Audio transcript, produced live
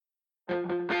You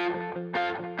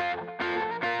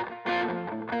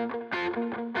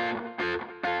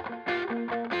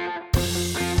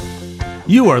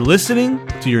are listening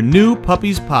to your New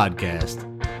Puppies Podcast,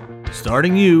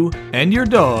 starting you and your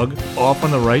dog off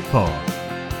on the right paw.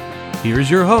 Here's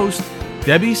your host,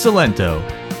 Debbie Salento.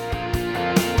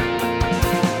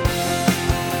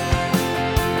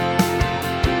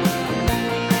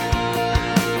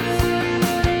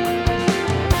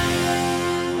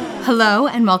 Hello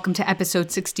and welcome to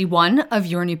episode 61 of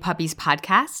Your New Puppies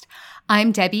Podcast.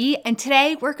 I'm Debbie, and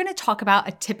today we're going to talk about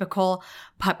a typical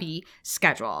puppy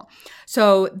schedule.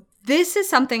 So this is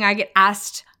something I get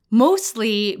asked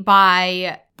mostly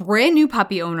by brand new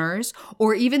puppy owners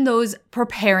or even those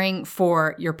preparing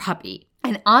for your puppy.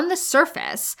 And on the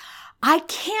surface, I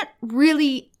can't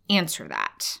really answer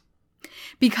that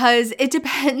because it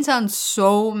depends on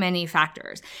so many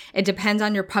factors. It depends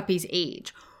on your puppy's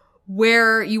age,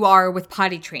 where you are with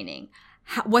potty training,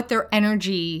 what their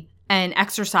energy and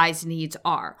exercise needs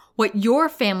are, what your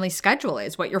family schedule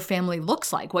is, what your family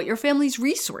looks like, what your family's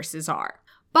resources are.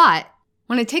 But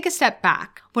when I take a step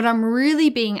back, what I'm really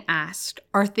being asked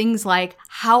are things like,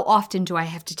 how often do I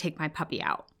have to take my puppy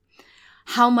out?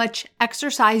 How much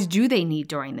exercise do they need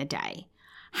during the day?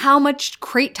 How much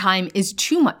crate time is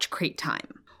too much crate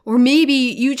time? Or maybe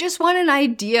you just want an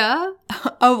idea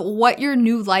of what your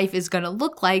new life is going to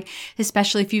look like,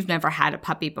 especially if you've never had a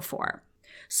puppy before.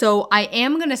 So I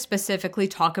am going to specifically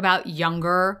talk about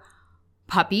younger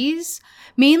puppies,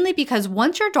 mainly because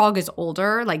once your dog is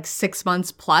older, like 6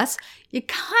 months plus, you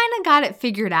kind of got it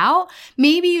figured out.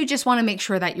 Maybe you just want to make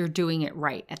sure that you're doing it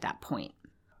right at that point.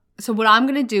 So what I'm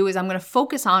going to do is I'm going to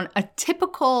focus on a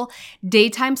typical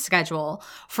daytime schedule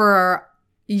for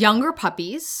younger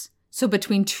puppies, so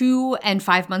between 2 and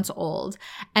 5 months old,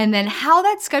 and then how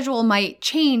that schedule might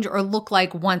change or look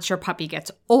like once your puppy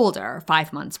gets older,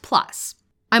 5 months plus.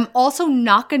 I'm also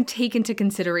not going to take into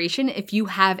consideration if you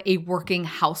have a working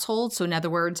household. So in other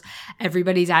words,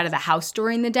 everybody's out of the house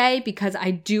during the day, because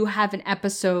I do have an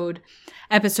episode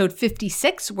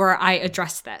 56, where I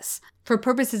address this. For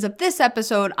purposes of this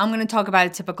episode, I'm going to talk about a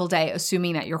typical day,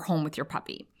 assuming that you're home with your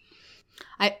puppy.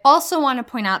 I also want to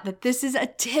point out that this is a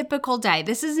typical day.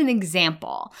 This is an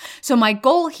example. So my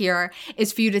goal here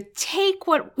is for you to take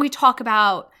what we talk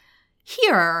about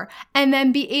here and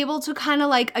then be able to kind of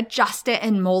like adjust it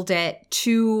and mold it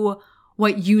to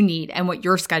what you need and what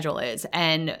your schedule is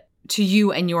and to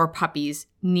you and your puppy's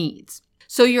needs.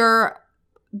 So your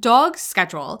dog's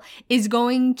schedule is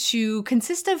going to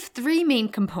consist of 3 main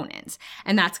components,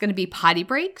 and that's going to be potty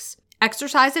breaks,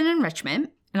 exercise and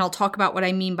enrichment, and I'll talk about what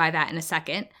I mean by that in a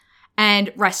second,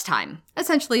 and rest time,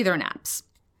 essentially their naps.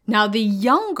 Now, the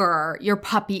younger your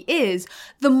puppy is,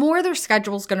 the more their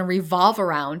schedule is going to revolve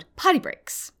around potty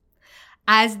breaks.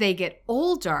 As they get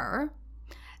older,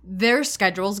 their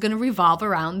schedule is going to revolve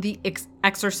around the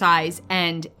exercise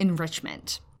and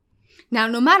enrichment. Now,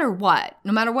 no matter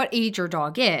what age your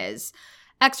dog is,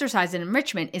 exercise and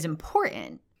enrichment is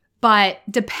important, but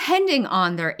depending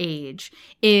on their age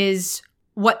is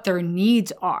what their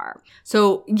needs are.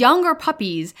 So younger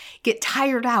puppies get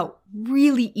tired out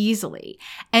really easily,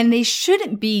 and they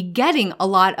shouldn't be getting a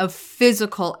lot of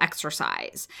physical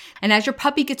exercise. And as your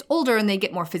puppy gets older and they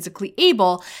get more physically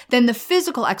able, then the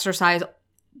physical exercise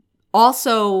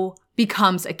also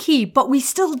becomes a key, but we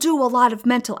still do a lot of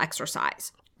mental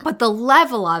exercise. But the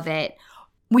level of it,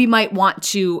 we might want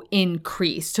to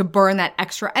increase to burn that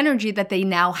extra energy that they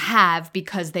now have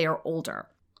because they are older.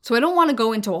 So I don't want to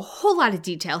go into a whole lot of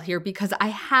detail here because I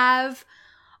have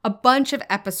a bunch of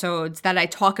episodes that I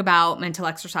talk about mental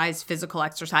exercise, physical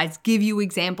exercise, give you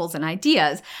examples and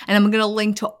ideas, and I'm going to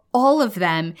link to all of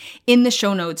them in the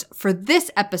show notes for this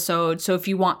episode. So if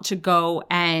you want to go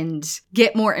and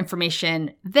get more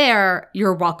information there,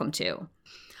 you're welcome to.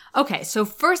 Okay, so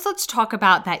first let's talk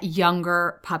about that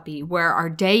younger puppy where our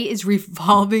day is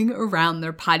revolving around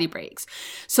their potty breaks.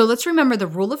 So let's remember the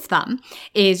rule of thumb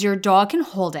is your dog can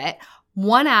hold it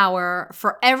 1 hour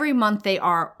for every month they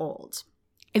are old.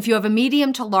 If you have a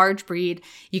medium to large breed,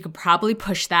 you could probably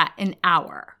push that an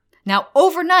hour. Now,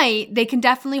 overnight, they can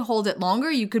definitely hold it longer.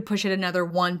 You could push it another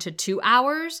 1 to 2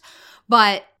 hours,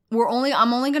 but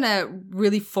I'm only going to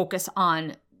really focus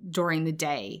on during the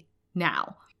day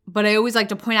now. But I always like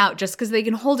to point out, just because they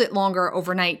can hold it longer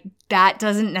overnight, that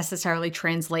doesn't necessarily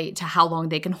translate to how long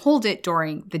they can hold it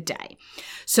during the day.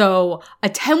 So a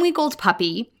 10-week-old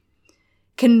puppy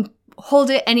can hold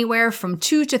it anywhere from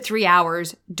 2 to 3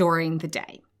 hours during the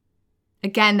day.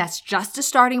 Again, that's just a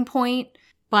starting point,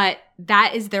 but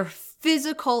that is their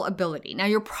physical ability. Now,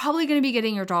 you're probably going to be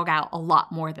getting your dog out a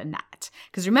lot more than that.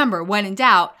 Because remember, when in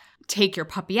doubt, take your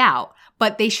puppy out.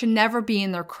 but they should never be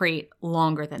in their crate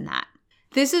longer than that.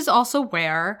 This is also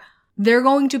where they're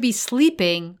going to be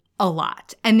sleeping a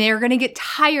lot and they're going to get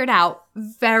tired out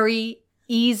very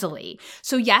easily.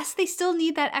 So yes, they still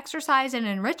need that exercise and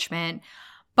enrichment,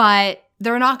 but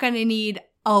they're not going to need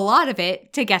a lot of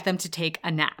it to get them to take a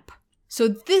nap. So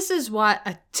this is what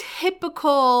a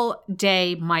typical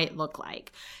day might look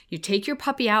like. You take your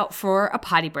puppy out for a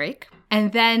potty break,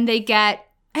 and then they get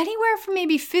anywhere from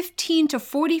maybe 15 to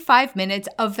 45 minutes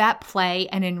of that play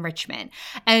and enrichment.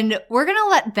 And we're going to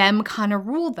let them kind of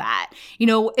rule that.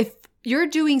 If you're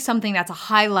doing something that's a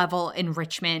high level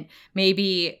enrichment,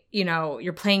 maybe,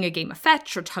 you're playing a game of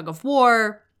fetch or tug of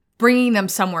war, bringing them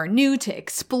somewhere new to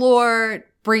explore,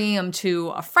 bringing them to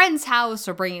a friend's house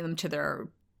or bringing them to their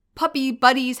puppy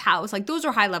buddy's house. Like those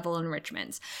are high level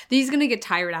enrichments. These are going to get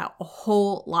tired out a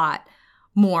whole lot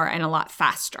more and a lot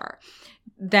faster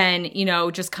than,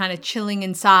 just kind of chilling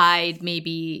inside,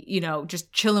 maybe,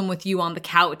 just chilling with you on the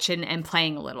couch and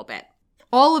playing a little bit.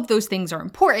 All of those things are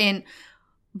important,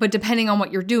 but depending on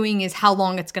what you're doing is how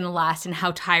long it's going to last and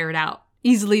how tired out.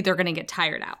 Easily they're going to get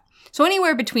tired out. So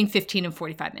anywhere between 15 and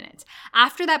 45 minutes.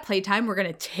 After that playtime, we're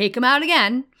going to take them out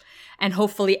again and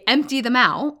hopefully empty them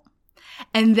out.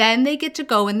 And then they get to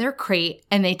go in their crate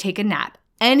and they take a nap.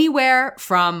 Anywhere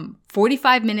from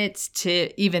 45 minutes to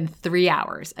even 3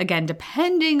 hours. Again,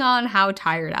 depending on how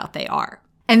tired out they are.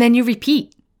 And then you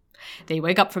repeat. They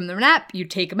wake up from their nap, you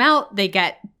take them out, they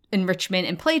get enrichment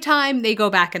and playtime, they go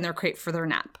back in their crate for their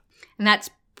nap. And that's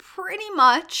pretty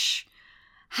much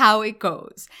how it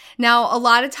goes. Now, a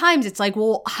lot of times it's like,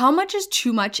 well, how much is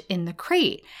too much in the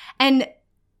crate? And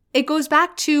it goes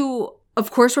back to,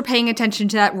 of course, we're paying attention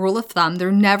to that rule of thumb.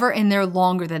 They're never in there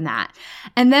longer than that.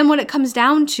 And then what it comes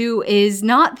down to is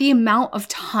not the amount of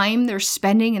time they're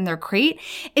spending in their crate.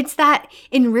 It's that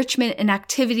enrichment and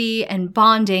activity and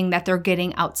bonding that they're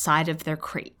getting outside of their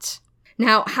crate.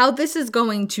 Now, how this is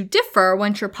going to differ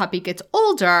once your puppy gets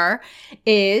older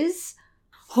is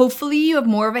hopefully you have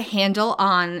more of a handle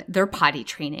on their potty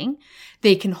training.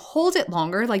 They can hold it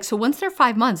longer. So once they're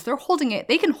 5 months, they're holding it.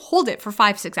 They can hold it for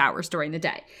 5-6 hours during the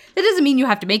day. That doesn't mean you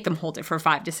have to make them hold it for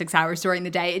 5 to 6 hours during the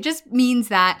day. It just means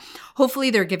that hopefully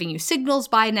they're giving you signals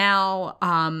by now,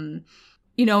 and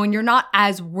you're not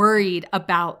as worried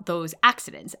about those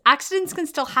accidents. Accidents can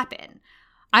still happen.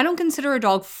 I don't consider a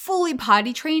dog fully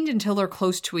potty trained until they're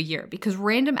close to a year because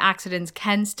random accidents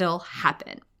can still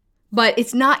happen. But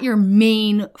it's not your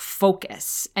main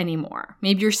focus anymore.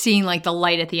 Maybe you're seeing the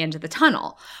light at the end of the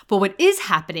tunnel. But what is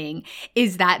happening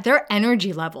is that their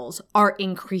energy levels are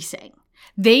increasing.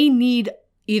 They need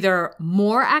either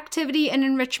more activity and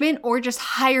enrichment or just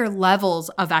higher levels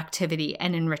of activity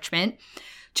and enrichment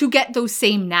to get those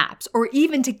same naps or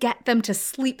even to get them to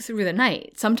sleep through the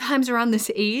night. Sometimes around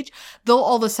this age, they'll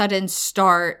all of a sudden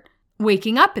start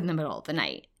waking up in the middle of the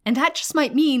night. And that just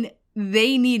might mean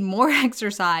they need more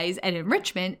exercise and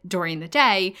enrichment during the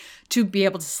day to be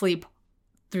able to sleep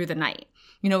through the night.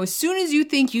 As soon as you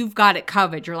think you've got it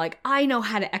covered, you're like, I know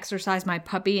how to exercise my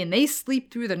puppy and they sleep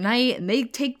through the night and they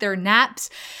take their naps.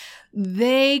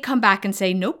 They come back and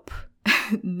say, nope,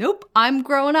 nope, I'm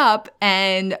growing up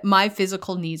and my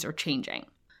physical needs are changing.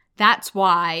 That's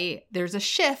why there's a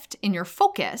shift in your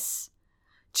focus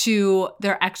to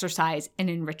their exercise and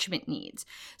enrichment needs.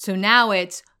 So now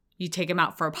it's, you take them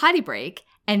out for a potty break,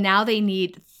 and now they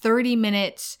need 30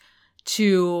 minutes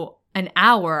to an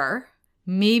hour,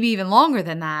 maybe even longer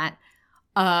than that,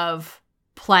 of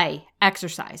play,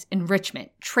 exercise,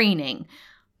 enrichment, training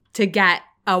to get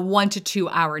a 1 to 2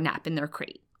 hour nap in their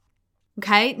crate.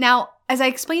 Okay? Now, as I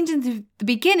explained in the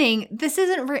beginning, this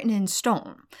isn't written in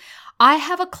stone. I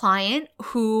have a client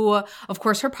who, of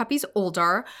course, her puppy's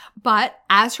older, but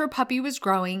as her puppy was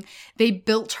growing, they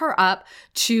built her up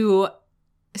to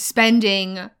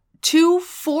spending 2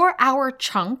 4-hour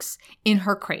chunks in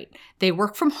her crate. They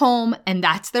work from home and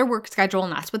that's their work schedule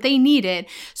and that's what they needed.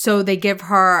 So they give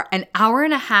her an hour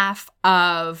and a half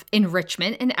of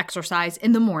enrichment and exercise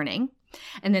in the morning.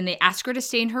 And then they ask her to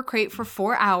stay in her crate for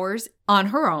 4 hours on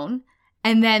her own.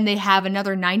 And then they have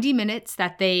another 90 minutes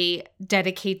that they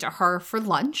dedicate to her for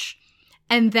lunch.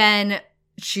 And then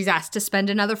she's asked to spend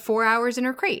another 4 hours in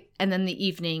her crate. And then the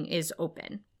evening is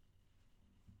open.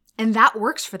 And that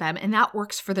works for them and that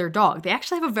works for their dog. They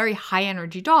actually have a very high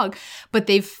energy dog, but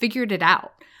they've figured it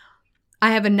out.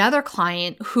 I have another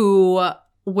client who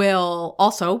will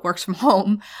also works from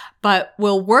home, but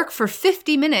will work for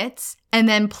 50 minutes and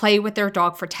then play with their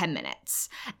dog for 10 minutes.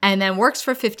 And then works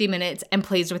for 50 minutes and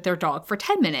plays with their dog for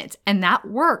 10 minutes. And that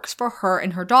works for her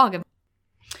and her dog.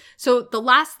 So the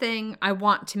last thing I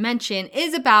want to mention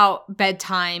is about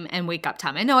bedtime and wake up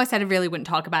time. I know I said I really wouldn't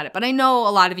talk about it, but I know a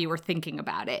lot of you were thinking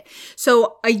about it.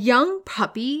 So a young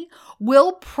puppy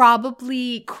will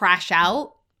probably crash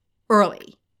out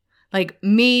early, like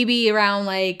maybe around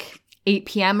like 8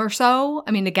 p.m. or so.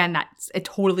 I mean, again, it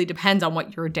totally depends on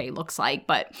what your day looks like,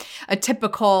 but a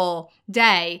typical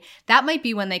day, that might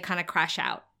be when they kind of crash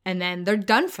out and then they're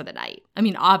done for the night. I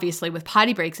mean, obviously with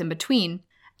potty breaks in between,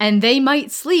 and they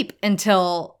might sleep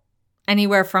until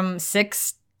anywhere from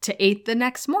 6 to 8 the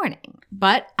next morning.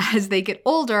 But as they get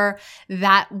older,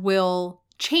 that will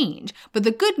change. But the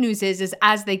good news is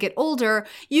as they get older,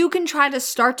 you can try to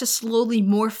start to slowly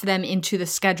morph them into the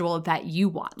schedule that you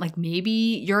want. Like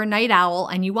maybe you're a night owl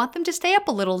and you want them to stay up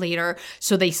a little later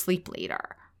so they sleep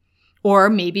later. Or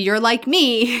maybe you're like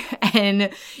me and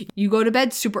you go to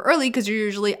bed super early because you're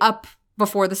usually up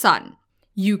before the sun.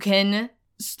 You can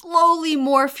slowly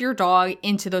morph your dog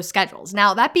into those schedules.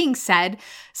 Now, that being said,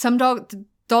 some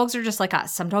dogs are just like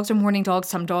us. Some dogs are morning dogs,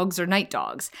 some dogs are night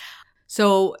dogs.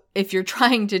 So if you're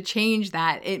trying to change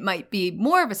that, it might be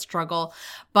more of a struggle,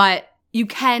 but you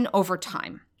can over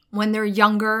time. When they're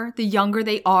younger, the younger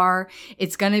they are,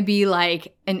 it's going to be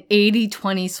like an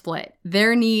 80-20 split,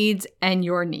 their needs and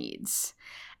your needs.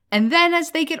 And then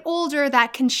as they get older,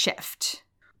 that can shift.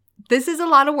 This is a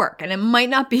lot of work, and it might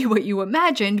not be what you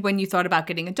imagined when you thought about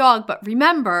getting a dog, but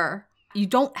remember, you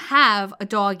don't have a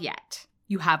dog yet.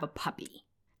 You have a puppy.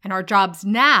 And our jobs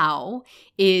now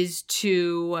is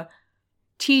to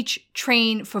teach,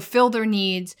 train, fulfill their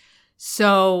needs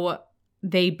so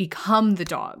they become the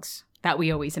dogs that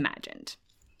we always imagined.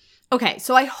 Okay,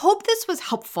 so I hope this was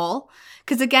helpful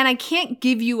because, again, I can't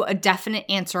give you a definite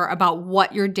answer about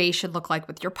what your day should look like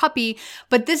with your puppy,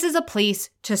 but this is a place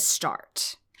to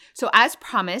start. So as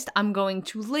promised, I'm going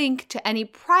to link to any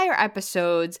prior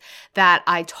episodes that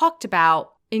I talked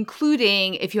about,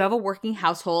 including if you have a working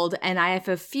household, and I have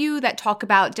a few that talk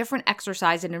about different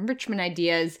exercise and enrichment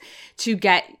ideas to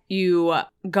get you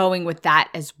going with that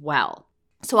as well.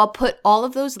 So I'll put all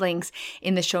of those links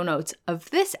in the show notes of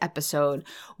this episode,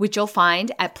 which you'll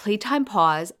find at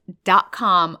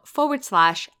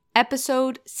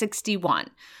playtimepause.com/episode 61.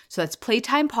 So that's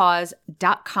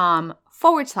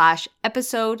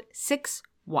playtimepause.com/episode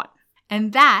 61.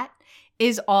 And that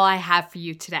is all I have for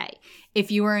you today. If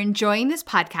you are enjoying this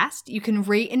podcast, you can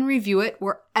rate and review it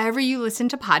wherever you listen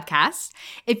to podcasts.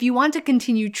 If you want to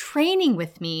continue training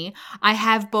with me, I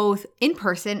have both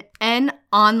in-person and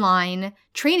online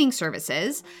training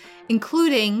services,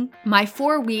 including my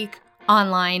 4-week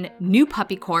online new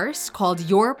puppy course called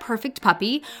Your Perfect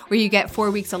Puppy, where you get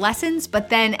 4 weeks of lessons, but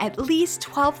then at least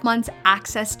 12 months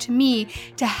access to me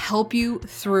to help you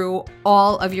through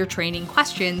all of your training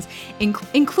questions,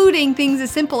 including things as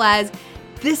simple as,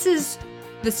 this is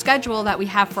the schedule that we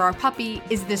have for our puppy.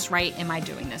 Is this right? Am I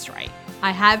doing this right? I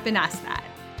have been asked that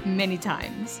many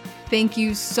times. Thank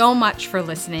you so much for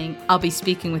listening. I'll be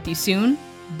speaking with you soon.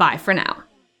 Bye for now.